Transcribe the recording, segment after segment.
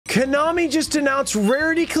Konami just announced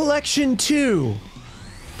Rarity Collection 2.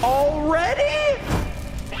 Already?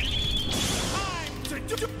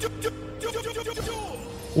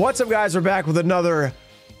 What's up, guys? We're back with another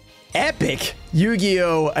epic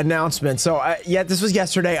Yu-Gi-Oh announcement. So yeah, this was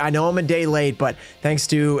yesterday. I know I'm a day late, but thanks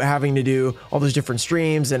to having to do all those different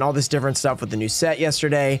streams and all this different stuff with the new set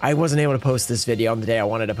yesterday, I wasn't able to post this video on the day I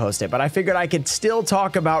wanted to post it, but I figured I could still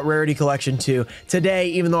talk about Rarity Collection 2 today,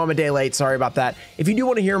 even though I'm a day late. Sorry about that. If you do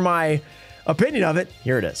want to hear my opinion of it,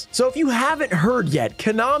 here it is. So if you haven't heard yet,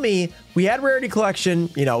 Konami, we had Rarity Collection,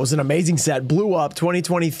 you know, it was an amazing set, blew up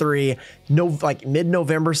 2023, like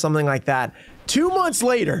mid-November, something like that. 2 months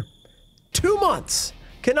later, 2 months,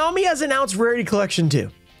 Konami has announced Rarity Collection 2.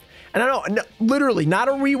 And I know, no, literally, not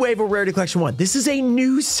a rewave of Rarity Collection 1. This is a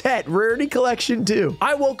new set, Rarity Collection 2.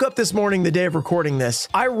 I woke up this morning, the day of recording this.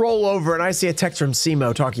 I roll over and I see a text from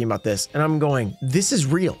Simo talking about this. And I'm going, this is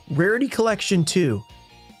real. Rarity Collection 2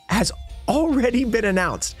 has already been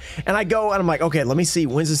announced. And I go and I'm like, okay, let me see,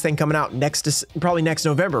 when's this thing coming out? Probably next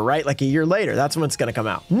November, right? Like a year later, that's when it's gonna come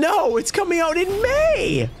out. No, it's coming out in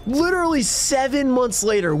May. Literally 7 months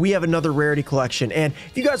later, we have another Rarity Collection. And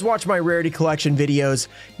if you guys watch my Rarity Collection videos,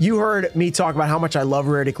 you heard me talk about how much I love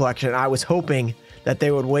Rarity Collection. I was hoping that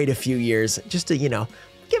they would wait a few years just to, you know,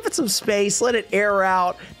 give it some space, let it air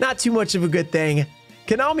out. Not too much of a good thing.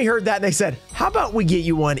 Konami heard that and they said, how about we get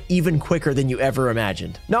you one even quicker than you ever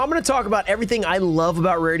imagined? Now I'm going to talk about everything I love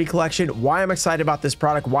about Rarity Collection, why I'm excited about this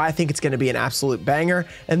product, why I think it's going to be an absolute banger,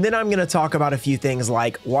 and then I'm going to talk about a few things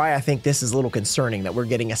like why I think this is a little concerning that we're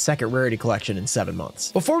getting a second Rarity Collection in 7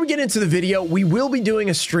 months. Before we get into the video, we will be doing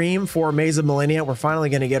a stream for Maze of Millennia. We're finally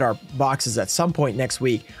going to get our boxes at some point next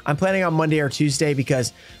week. I'm planning on Monday or Tuesday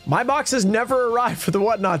because my boxes never arrive for the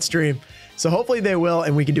Whatnot stream. So hopefully they will,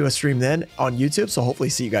 and we can do a stream then on YouTube. So hopefully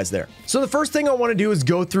see you guys there. So the first thing I want to do is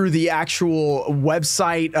go through the actual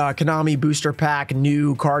website, Konami booster pack,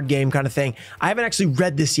 new card game kind of thing. I haven't actually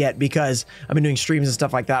read this yet because I've been doing streams and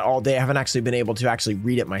stuff like that all day. I haven't actually been able to actually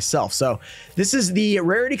read it myself. So this is the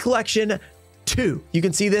Rarity Collection 2. You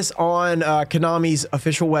can see this on Konami's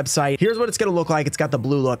official website. Here's what it's going to look like. It's got the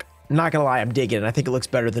blue look. Not gonna lie, I'm digging it. I think it looks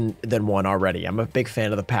better than one already. I'm a big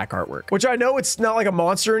fan of the pack artwork, which I know it's not like a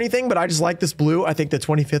monster or anything, but I just like this blue. I think the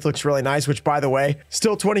 25th looks really nice, which by the way,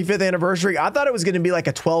 still 25th anniversary. I thought it was gonna be like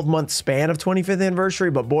a 12-month span of 25th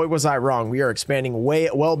anniversary, but boy, was I wrong. We are expanding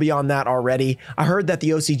well beyond that already. I heard that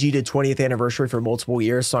the OCG did 20th anniversary for multiple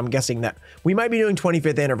years, so I'm guessing that we might be doing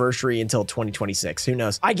 25th anniversary until 2026. Who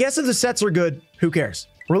knows? I guess if the sets are good, who cares?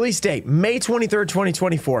 Release date, May 23rd,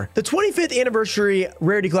 2024. The 25th anniversary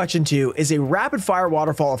Rarity Collection 2 is a rapid-fire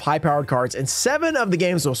waterfall of high-powered cards and 7 of the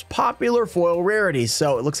game's most popular foil rarities.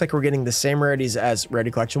 So it looks like we're getting the same rarities as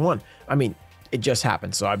Rarity Collection 1. I mean, it just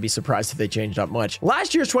happened, so I'd be surprised if they changed up much.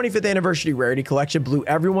 Last year's 25th anniversary Rarity Collection blew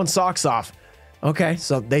everyone's socks off. Okay,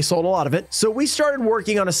 so they sold a lot of it. So we started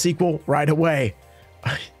working on a sequel right away.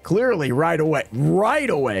 Clearly right away,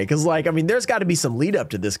 because like, I mean, there's got to be some lead up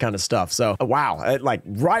to this kind of stuff. So wow, like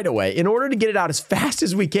right away, in order to get it out as fast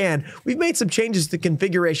as we can, we've made some changes to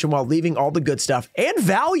configuration while leaving all the good stuff and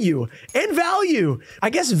value. I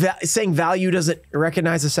guess saying value doesn't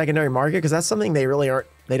recognize the secondary market because that's something they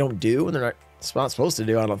don't do, and they're not supposed to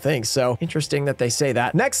do, I don't think. So interesting that they say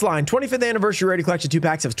that. Next line, 25th anniversary Rarity Collection 2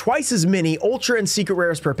 packs have twice as many ultra and secret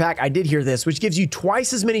rares per pack. I did hear this, which gives you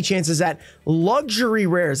twice as many chances at luxury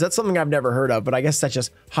rares. That's something I've never heard of, but I guess that's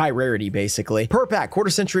just high rarity basically. Per pack,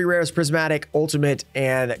 quarter century rares, prismatic, ultimate,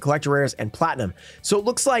 and collector rares, and platinum. So it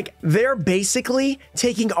looks like they're basically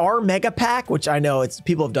taking our mega pack, which I know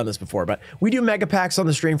people have done this before, but we do mega packs on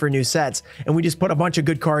the stream for new sets, and we just put a bunch of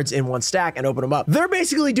good cards in one stack and open them up. They're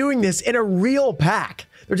basically doing this in a real pack.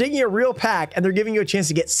 They're taking a real pack and they're giving you a chance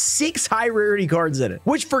to get 6 high rarity cards in it,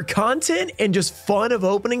 which for content and just fun of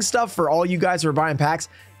opening stuff for all you guys who are buying packs,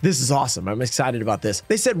 this is awesome. I'm excited about this.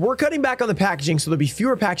 They said we're cutting back on the packaging, so there'll be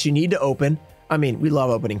fewer packs you need to open. I mean, we love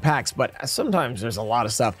opening packs, but sometimes there's a lot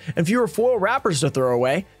of stuff and fewer foil wrappers to throw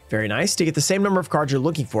away. Very nice, to get the same number of cards you're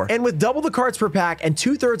looking for. And with double the cards per pack and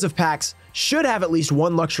 2/3 of packs should have at least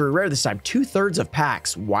 1 luxury rare this time. 2/3 of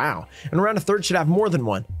packs, wow. And around a third should have more than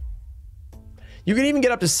 1. You can even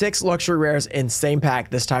get up to 6 luxury rares in same pack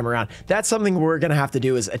this time around. That's something we're gonna have to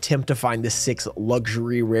do, is attempt to find this 6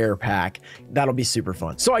 luxury rare pack. That'll be super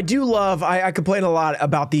fun. So I do love, I complain a lot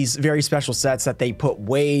about these very special sets that they put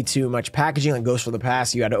way too much packaging, like Ghost for the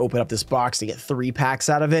Past. You had to open up this box to get 3 packs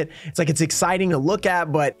out of it. It's like, it's exciting to look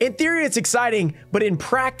at, but in theory it's exciting, but in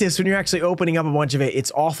practice, when you're actually opening up a bunch of it,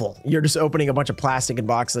 it's awful. You're just opening a bunch of plastic and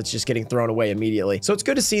boxes that's just getting thrown away immediately. So it's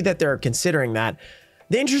good to see that they're considering that.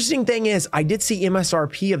 The interesting thing is, I did see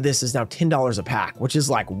MSRP of this is now $10 a pack, which is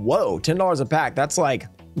like, whoa, $10 a pack. That's like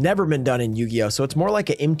never been done in Yu-Gi-Oh! So it's more like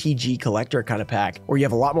an MTG collector kind of pack, where you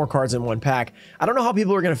have a lot more cards in one pack. I don't know how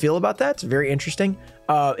people are going to feel about that. It's very interesting.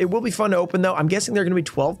 It will be fun to open though. I'm guessing they're going to be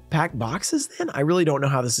 12 pack boxes then. I really don't know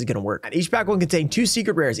how this is going to work. Each pack will contain 2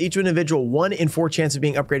 secret rares, each individual 1 in 4 chance of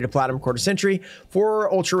being upgraded to platinum quarter century,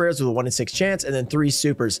 4 ultra rares with a 1 in 6 chance, and then 3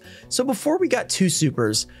 supers. So before we got 2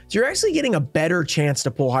 supers, so you're actually getting a better chance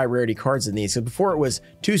to pull high rarity cards in these. So before it was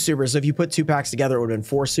 2 supers. So if you put 2 packs together, it would have been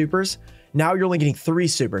 4 supers. Now you're only getting 3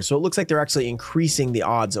 supers. So it looks like they're actually increasing the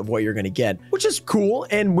odds of what you're going to get, which is cool.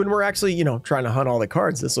 And when we're actually, you know, trying to hunt all the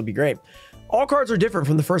cards, this will be great. All cards are different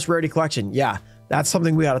from the first rarity collection. Yeah, that's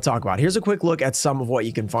something we got to talk about. Here's a quick look at some of what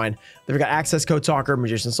you can find. They've got Access Code Talker,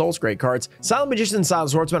 Magician Souls, great cards. Silent Magician and Silent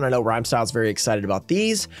Swordsman. I know Rhyme Style's very excited about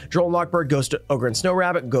these. Droll and Lockbird, Ghost Ogre and Snow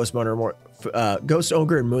Rabbit, Ghost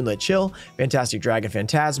Ogre and Moonlit Chill, Fantastic Dragon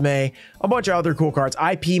Phantasme, a bunch of other cool cards.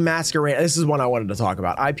 IP Masquerena. This is one I wanted to talk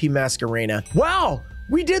about. IP Masquerena. Wow!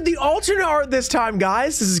 We did the alternate art this time,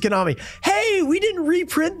 guys. This is Konami. Hey, we didn't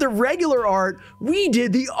reprint the regular art. We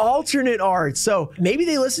did the alternate art. So maybe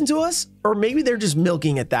they listened to us, or maybe they're just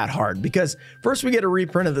milking it that hard, because first we get a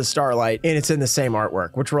reprint of the Starlight and it's in the same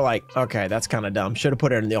artwork, which we're like, okay, that's kind of dumb. Should have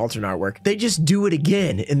put it in the alternate artwork. They just do it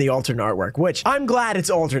again in the alternate artwork, which I'm glad it's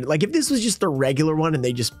alternate. Like if this was just the regular one and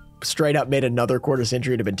they just straight up made another quarter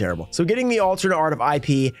century, it'd have been terrible. So getting the alternate art of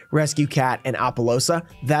IP, Rescue Cat, and Apollosa,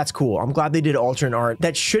 that's cool. I'm glad they did alternate art.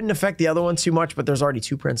 That shouldn't affect the other one too much, but there's already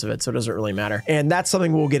 2 prints of it, so it doesn't really matter. And that's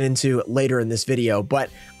something we'll get into later in this video,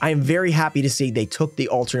 but I'm very happy to see they took the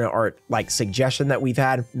alternate art like suggestion that we've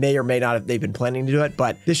had. May or may not have they've been planning to do it,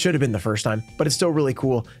 but this should have been the first time. But it's still really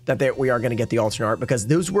cool that we are going to get the alternate art, because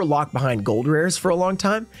those were locked behind gold rares for a long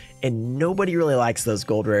time, and nobody really likes those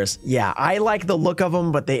gold rares. Yeah, I like the look of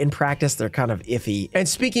them, but in practice, they're kind of iffy. And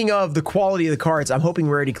speaking of the quality of the cards, I'm hoping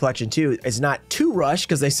Rarity Collection 2 is not too rushed,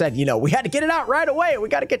 because they said, you know, we had to get it out right away. We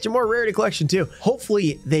got to get you more Rarity Collection 2.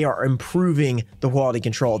 Hopefully, they are improving the quality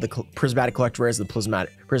control of the Prismatic Collector rares and the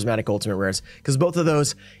Prismatic Ultimate rares, because both of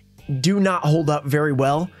those do not hold up very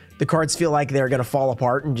well. The cards feel like they're going to fall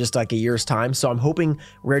apart in just like a year's time. So I'm hoping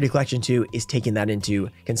Rarity Collection 2 is taking that into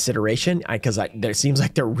consideration, because there seems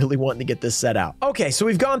like they're really wanting to get this set out. Okay, so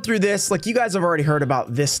we've gone through this. Like, you guys have already heard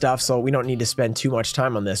about this stuff, so we don't need to spend too much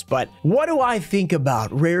time on this. But what do I think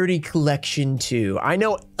about Rarity Collection 2? I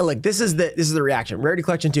know, like, this is the reaction. Rarity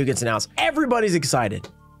Collection 2 gets announced. Everybody's excited.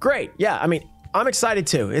 Great. Yeah, I mean, I'm excited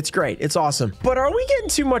too. It's great. It's awesome. But are we getting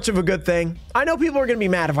too much of a good thing? I know people are going to be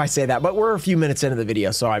mad if I say that, but we're a few minutes into the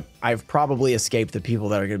video, so I've probably escaped the people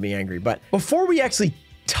that are going to be angry. But before we actually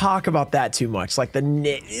talk about that too much, like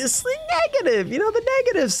it's the negative, you know, the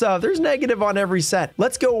negative stuff. There's negative on every set.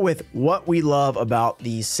 Let's go with what we love about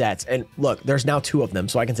these sets. And look, there's now 2 of them,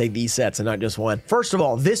 so I can say these sets and not just one. First of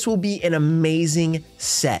all, this will be an amazing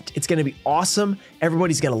set. It's going to be awesome.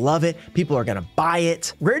 Everybody's going to love it. People are going to buy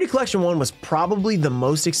it. Rarity Collection 1 was probably the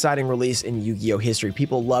most exciting release in Yu-Gi-Oh! History.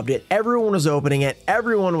 People loved it. Everyone was opening it.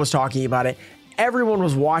 Everyone was talking about it. Everyone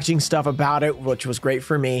was watching stuff about it, which was great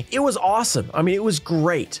for me. It was awesome. I mean, it was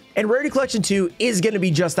great. And Rarity Collection 2 is going to be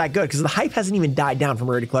just that good, because the hype hasn't even died down from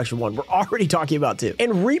Rarity Collection 1. We're already talking about 2.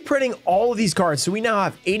 And reprinting all of these cards. So we now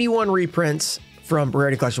have 81 reprints from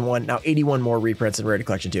Rarity Collection 1, now 81 more reprints in Rarity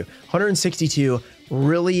Collection 2. 162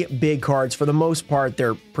 really big cards. For the most part,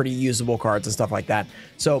 they're pretty usable cards and stuff like that.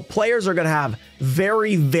 So players are going to have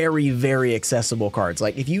very, very, very accessible cards.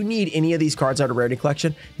 Like, if you need any of these cards out of Rarity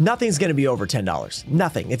Collection, nothing's going to be over $10.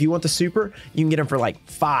 Nothing. If you want the super, you can get them for like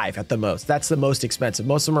 $5 at the most. That's the most expensive.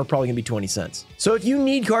 Most of them are probably going to be 20 cents. So if you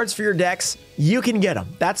need cards for your decks, you can get them.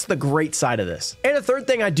 That's the great side of this. And the third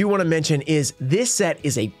thing I do want to mention is this set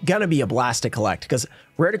is going to be a blast to collect, because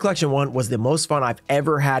Rarity Collection 1 was the most fun I've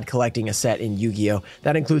ever had collecting a set in Yu-Gi-Oh!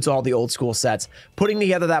 That includes all the old school sets. Putting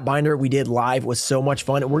together that binder we did live was so much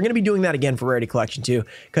fun, and we're going to be doing that again for Rarity Collection 2,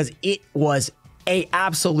 because it was an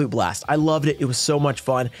absolute blast. I loved it. It was so much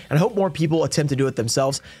fun, and I hope more people attempt to do it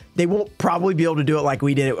themselves. They won't probably be able to do it like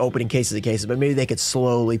we did, opening cases of cases, but maybe they could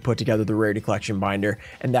slowly put together the Rarity Collection binder,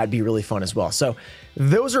 and that'd be really fun as well. So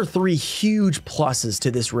those are 3 huge pluses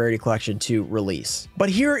to this Rarity Collection 2 release. But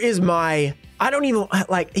here is my, I don't even,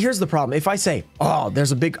 like, here's the problem. If I say, oh,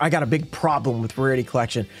 I got a big problem with Rarity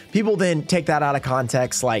Collection, people then take that out of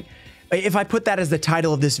context. Like, if I put that as the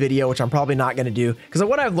title of this video, which I'm probably not going to do, because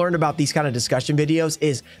what I've learned about these kind of discussion videos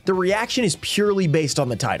is the reaction is purely based on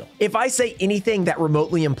the title. If I say anything that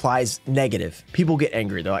remotely implies negative, people get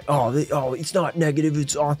angry. They're like, oh, it's not negative,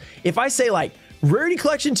 it's on. If I say like Rarity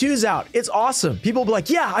Collection 2 is out. It's awesome. People will be like,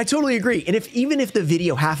 yeah, I totally agree. And even if the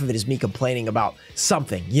video, half of it is me complaining about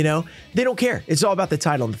something, you know, they don't care. It's all about the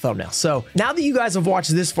title and the thumbnail. So now that you guys have watched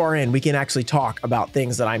this far in, we can actually talk about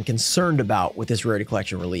things that I'm concerned about with this Rarity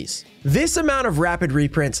Collection release. This amount of rapid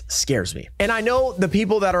reprints scares me. And I know the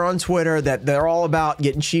people that are on Twitter that they're all about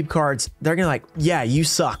getting cheap cards, they're gonna like, yeah, you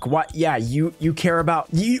suck. What? Yeah, you care about,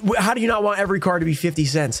 how do you not want every card to be 50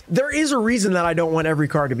 cents? There is a reason that I don't want every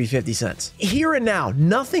card to be 50 cents. Here and now,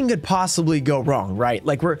 nothing could possibly go wrong, right?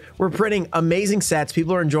 Like we're printing amazing sets.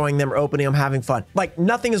 People are enjoying them, opening them, having fun. Like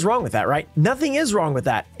nothing is wrong with that, right? Nothing is wrong with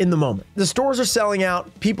that in the moment. The stores are selling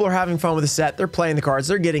out. People are having fun with the set. They're playing the cards.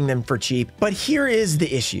 They're getting them for cheap. But here is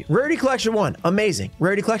the issue. Rarity Collection 1, amazing.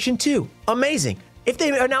 Rarity Collection 2, amazing. If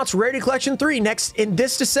they announce Rarity Collection 3 in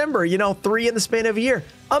this December, you know, 3 in the span of a year,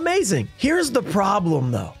 amazing. Here's the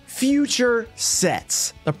problem though. Future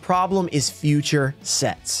sets. The problem is future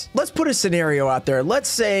sets. Let's put a scenario out there. Let's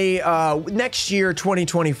say next year,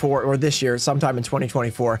 2024, or this year, sometime in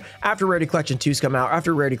 2024, after Rarity Collection 2's come out,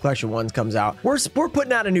 after Rarity Collection 1 comes out, we're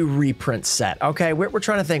putting out a new reprint set, okay? We're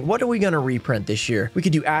trying to think, what are we going to reprint this year? We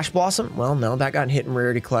could do Ash Blossom. Well, no, that got hit in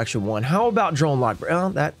Rarity Collection 1. How about Drone Lock? Well,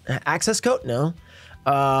 that Access Coat? No.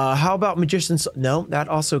 How about Magician's? No, that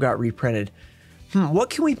also got reprinted. What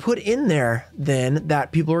can we put in there then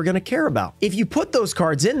that people are going to care about? If you put those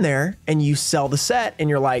cards in there and you sell the set and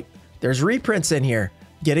you're like, there's reprints in here,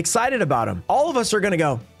 get excited about them. All of us are going to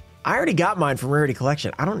go, I already got mine from Rarity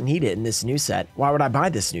Collection. I don't need it in this new set. Why would I buy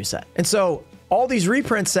this new set? And so all these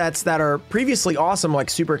reprint sets that are previously awesome, like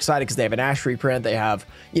super excited because they have an Ash reprint, they have,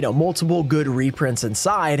 you know, multiple good reprints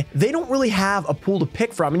inside, they don't really have a pool to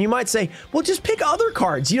pick from. And you might say, well, just pick other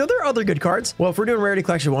cards. You know, there are other good cards. Well, if we're doing Rarity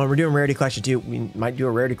Collection 1, we're doing Rarity Collection 2, we might do a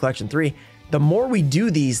Rarity Collection 3. The more we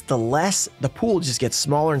do these, the less the pool just gets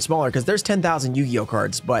smaller and smaller because there's 10,000 Yu-Gi-Oh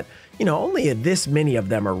cards, but you know, only this many of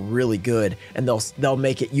them are really good and they'll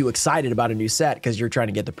make you excited about a new set because you're trying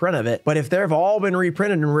to get the print of it. But if they've all been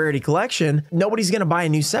reprinted in Rarity Collection, nobody's going to buy a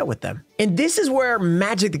new set with them. And this is where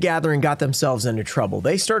Magic the Gathering got themselves into trouble.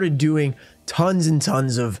 They started doing tons and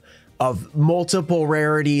tons of multiple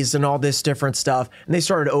rarities and all this different stuff, and they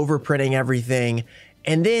started overprinting everything.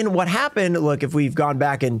 And then what happened, look, if we've gone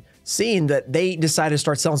back and seen that they decided to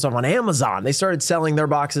start selling stuff on Amazon. They started selling their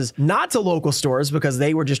boxes not to local stores because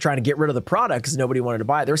they were just trying to get rid of the product because nobody wanted to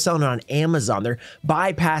buy it. They're selling it on Amazon. They're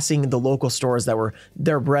bypassing the local stores that were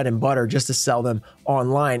their bread and butter just to sell them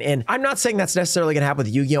online. And I'm not saying that's necessarily going to happen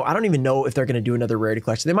with Yu-Gi-Oh! I don't even know if they're going to do another Rarity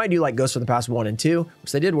Collection. They might do like Ghosts from the Past 1 and 2,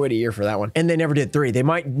 which they did wait a year for that one. And they never did 3. They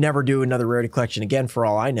might never do another Rarity Collection again for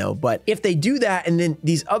all I know. But if they do that and then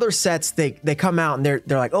these other sets, they come out and they're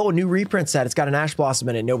like, oh, new reprint set. It's got an Ash Blossom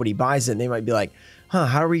in it. Nobody buys it. And they might be like, huh,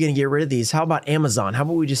 how are we going to get rid of these? How about Amazon? How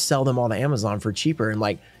about we just sell them all to Amazon for cheaper and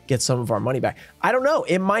like get some of our money back? I don't know.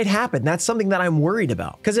 It might happen. That's something that I'm worried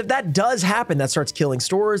about. Because if that does happen, that starts killing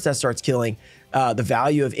stores. That starts killing the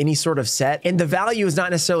value of any sort of set. And the value is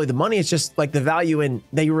not necessarily the money. It's just like the value in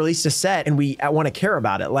they released a set and I want to care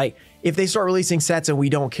about it. Like if they start releasing sets and we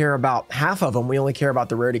don't care about half of them, we only care about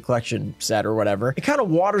the Rarity Collection set or whatever, it kind of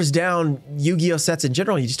waters down Yu-Gi-Oh sets in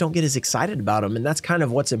general. You just don't get as excited about them. And that's kind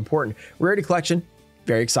of what's important. Rarity Collection,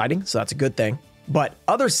 very exciting. So that's a good thing. But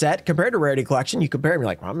other set compared to Rarity Collection, you compare them, you're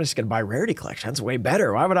like, well, I'm just going to buy Rarity Collection. That's way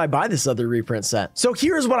better. Why would I buy this other reprint set? So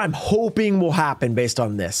here's what I'm hoping will happen based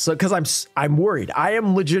on this. So because I'm worried. I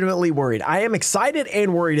am legitimately worried. I am excited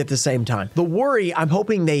and worried at the same time. The worry, I'm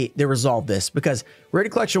hoping they resolve this because Rarity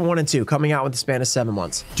Collection 1 and 2 coming out with the span of 7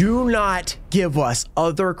 months. Do not give us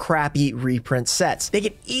other crappy reprint sets. They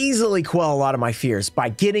can easily quell a lot of my fears by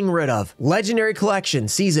getting rid of Legendary Collection,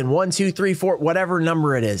 Season 1, 2, 3, 4, whatever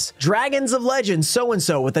number it is. Dragons of Legend,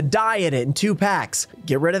 so-and-so with a die in it in 2 packs.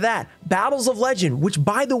 Get rid of that. Battles of Legend, which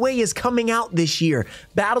by the way is coming out this year.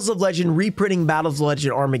 Battles of Legend, reprinting Battles of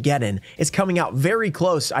Legend Armageddon is coming out very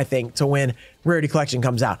close, I think, to when Rarity Collection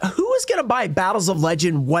comes out. Who is going to buy Battles of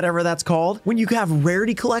Legend, whatever that's called, when you have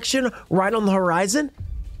Rarity Collection right on the horizon?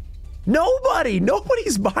 Nobody.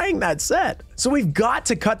 Nobody's buying that set. So we've got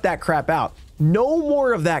to cut that crap out. No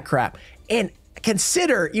more of that crap. And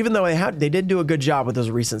consider, even though they did do a good job with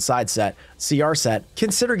those recent side set, CR set,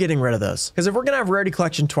 consider getting rid of those. Because if we're going to have Rarity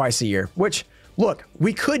Collection twice a year, which, look,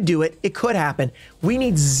 we could do it. It could happen. We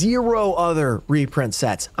need 0 other reprint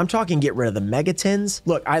sets. I'm talking get rid of the Megatins.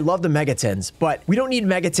 Look, I love the Megatins, but we don't need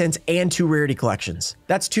Megatins and 2 Rarity Collections.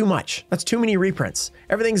 That's too much. That's too many reprints.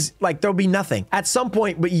 Everything's like, there'll be nothing. At some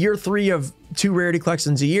point, but year 3 of 2 Rarity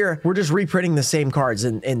Collections a year, we're just reprinting the same cards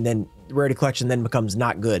and then Rarity Collection then becomes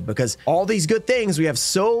not good because all these good things, we have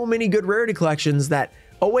so many good Rarity Collections that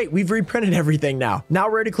oh wait, we've reprinted everything now. Now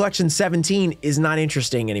Rarity Collection 17 is not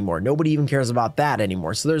interesting anymore. Nobody even cares about that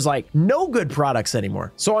anymore. So there's like no good products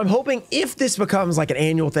anymore. So I'm hoping if this becomes like an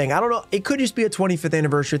annual thing, I don't know, it could just be a 25th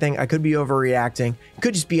anniversary thing. I could be overreacting. It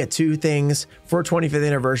could just be a 2 things for a 25th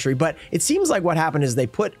anniversary, but it seems like what happened is they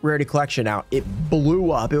put Rarity Collection out. It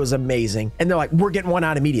blew up. It was amazing. And they're like, we're getting one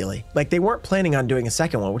out immediately. Like they weren't planning on doing a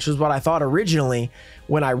second one, which is what I thought originally.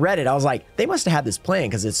 When I read it, I was like, they must have had this plan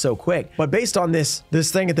because it's so quick. But based on this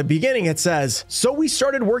thing at the beginning, it says, so we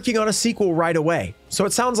started working on a sequel right away. So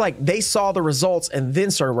it sounds like they saw the results and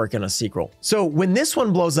then started working on a sequel. So when this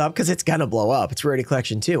one blows up, because it's gonna blow up, it's Rarity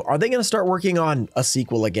Collection 2, are they gonna start working on a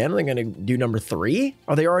sequel again? Are they gonna do number 3?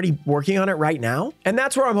 Are they already working on it right now? And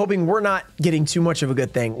that's where I'm hoping we're not getting too much of a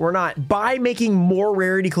good thing. We're not, by making more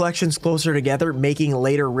Rarity Collections closer together, making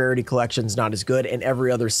later Rarity Collections not as good and every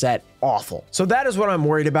other set awful. So that is what I'm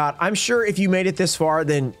worried about. I'm sure if you made it this far,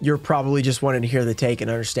 then you're probably just wanting to hear the take and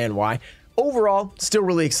understand why. Overall, still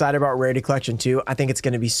really excited about Rarity Collection 2. I think it's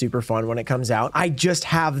going to be super fun when it comes out. I just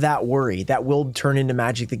have that worry that will turn into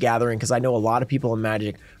Magic the Gathering because I know a lot of people in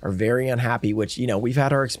Magic are very unhappy, which, you know, we've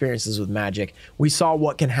had our experiences with Magic. We saw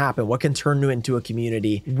what can happen, what can turn into a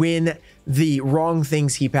community when the wrong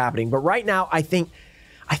things keep happening. But right now, I think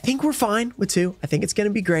we're fine with 2. I think it's going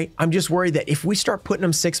to be great. I'm just worried that if we start putting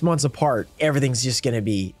them 6 months apart, everything's just going to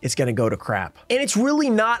be, it's going to go to crap. And it's really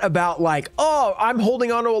not about like, oh, I'm holding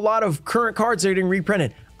on to a lot of current cards that are getting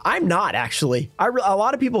reprinted. I'm not actually. A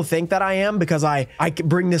lot of people think that I am because I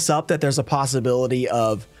bring this up that there's a possibility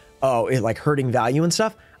of, oh, it like hurting value and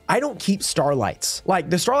stuff. I don't keep Starlights. Like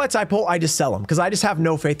the Starlights I pull, I just sell them because I just have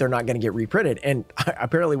no faith they're not going to get reprinted. And I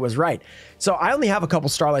apparently was right. So I only have a couple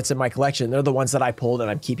Starlights in my collection. They're the ones that I pulled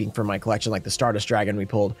and I'm keeping from my collection, like the Stardust Dragon we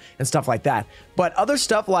pulled and stuff like that. But other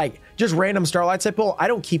stuff like just random Starlights I pull, I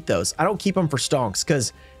don't keep those. I don't keep them for stonks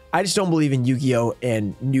because I just don't believe in Yu-Gi-Oh!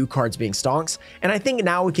 And new cards being stonks. And I think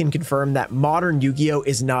now we can confirm that modern Yu-Gi-Oh!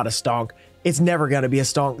 Is not a stonk. It's never going to be a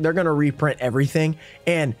stonk. They're going to reprint everything.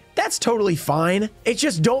 And that's totally fine. It's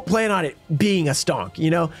just don't plan on it being a stonk. You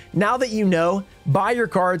know, now that you know, buy your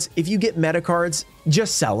cards. If you get meta cards,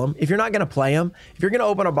 just sell them. If you're not going to play them, if you're going to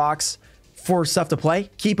open a box for stuff to play,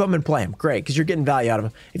 keep them and play them. Great, because you're getting value out of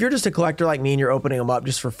them. If you're just a collector like me and you're opening them up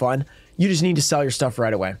just for fun, you just need to sell your stuff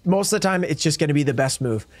right away. Most of the time, it's just going to be the best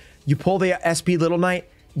move. You pull the SP Little Knight,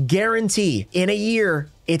 guarantee in a year,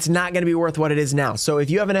 it's not going to be worth what it is now. So if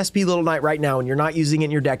you have an SP Little Knight right now and you're not using it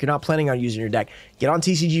in your deck, you're not planning on using your deck, get on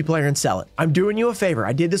TCGPlayer and sell it. I'm doing you a favor.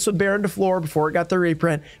 I did this with Baron DeFleur before it got the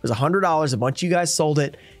reprint. It was $100. A bunch of you guys sold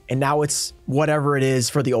it. And now it's whatever it is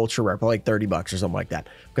for the ultra rare, probably like 30 bucks or something like that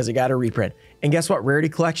because it got a reprint. And guess what? Rarity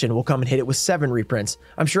Collection will come and hit it with 7 reprints.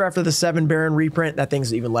 I'm sure after the 7 Baron reprint, that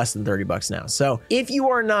thing's even less than 30 bucks now. So if you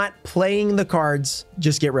are not playing the cards,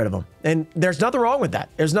 just get rid of them. And there's nothing wrong with that.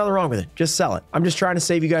 There's nothing wrong with it. Just sell it. I'm just trying to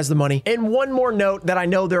save you guys the money. And one more note that I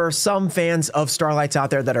know there are some fans of Starlights out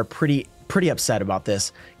there that are pretty upset about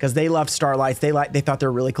this because they loved Starlights. They thought they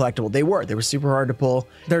were really collectible. They were super hard to pull.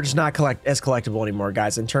 They're just not as collectible anymore,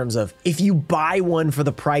 guys, in terms of if you buy one for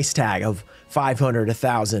the price tag of 500,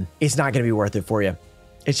 1,000, it's not going to be worth it for you.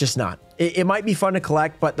 It's just not. It might be fun to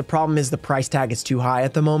collect, but the problem is the price tag is too high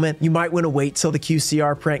at the moment. You might want to wait till the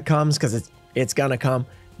QCR print comes because it's going to come.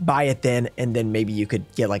 Buy it then, and then maybe you could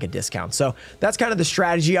get like a discount. So that's kind of the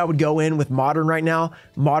strategy I would go in with modern right now.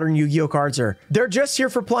 Modern Yu-Gi-Oh cards they're just here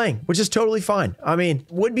for playing, which is totally fine. I mean,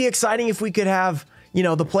 would be exciting if we could have, you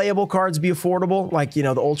know, the playable cards be affordable, like, you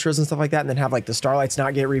know, the ultras and stuff like that, and then have like the Starlights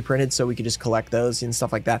not get reprinted so we could just collect those and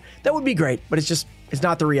stuff like that. That would be great, but it's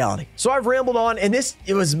not the reality. So I've rambled on, and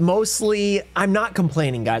it was mostly, I'm not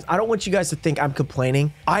complaining, guys. I don't want you guys to think I'm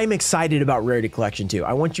complaining. I'm excited about Rarity Collection 2.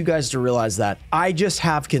 I want you guys to realize that I just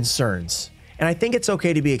have concerns. And I think it's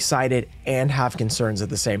okay to be excited and have concerns at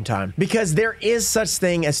the same time because there is such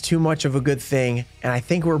thing as too much of a good thing. And I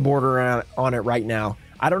think we're bordering on it right now.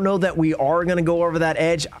 I don't know that we are going to go over that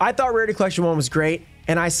edge. I thought Rarity Collection 1 was great.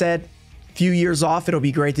 And I said, few years off, it'll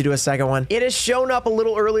be great to do a second one. It has shown up a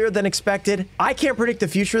little earlier than expected. I can't predict the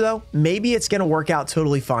future though. Maybe it's going to work out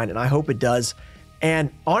totally fine. And I hope it does.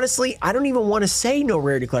 And honestly, I don't even want to say no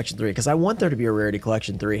Rarity Collection 3 because I want there to be a Rarity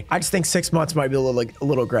Collection 3. I just think 6 months might be a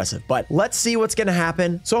little aggressive, but let's see what's going to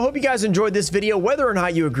happen. So I hope you guys enjoyed this video, whether or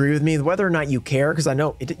not you agree with me, whether or not you care, because I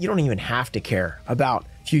know you don't even have to care about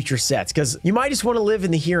future sets because you might just want to live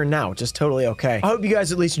in the here and now, which is totally okay. I hope you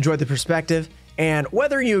guys at least enjoyed the perspective. And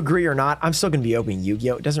whether you agree or not, I'm still going to be opening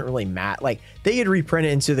Yu-Gi-Oh! It doesn't really matter. Like, they could reprint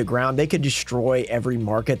it into the ground. They could destroy every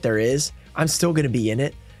market there is. I'm still going to be in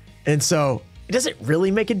it. And so it doesn't really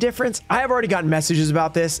make a difference. I have already gotten messages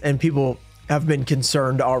about this and people have been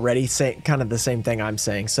concerned already, saying kind of the same thing I'm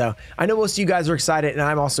saying. So I know most of you guys are excited, and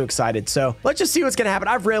I'm also excited. So let's just see what's going to happen.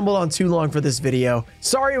 I've rambled on too long for this video.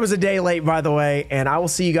 Sorry it was a day late, by the way, and I will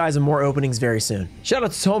see you guys in more openings very soon. Shout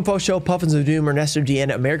out to Tomfo Show, Puffins of Doom, Ernesto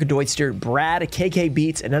Deanna, America Deutster, Brad, KK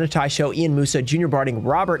Beats, Anunatai Show, Ian Musa, Junior Barding,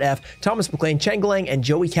 Robert F, Thomas McLean, Cheng Lang, and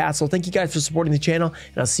Joey Castle. Thank you guys for supporting the channel,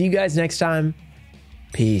 and I'll see you guys next time.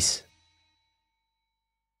 Peace.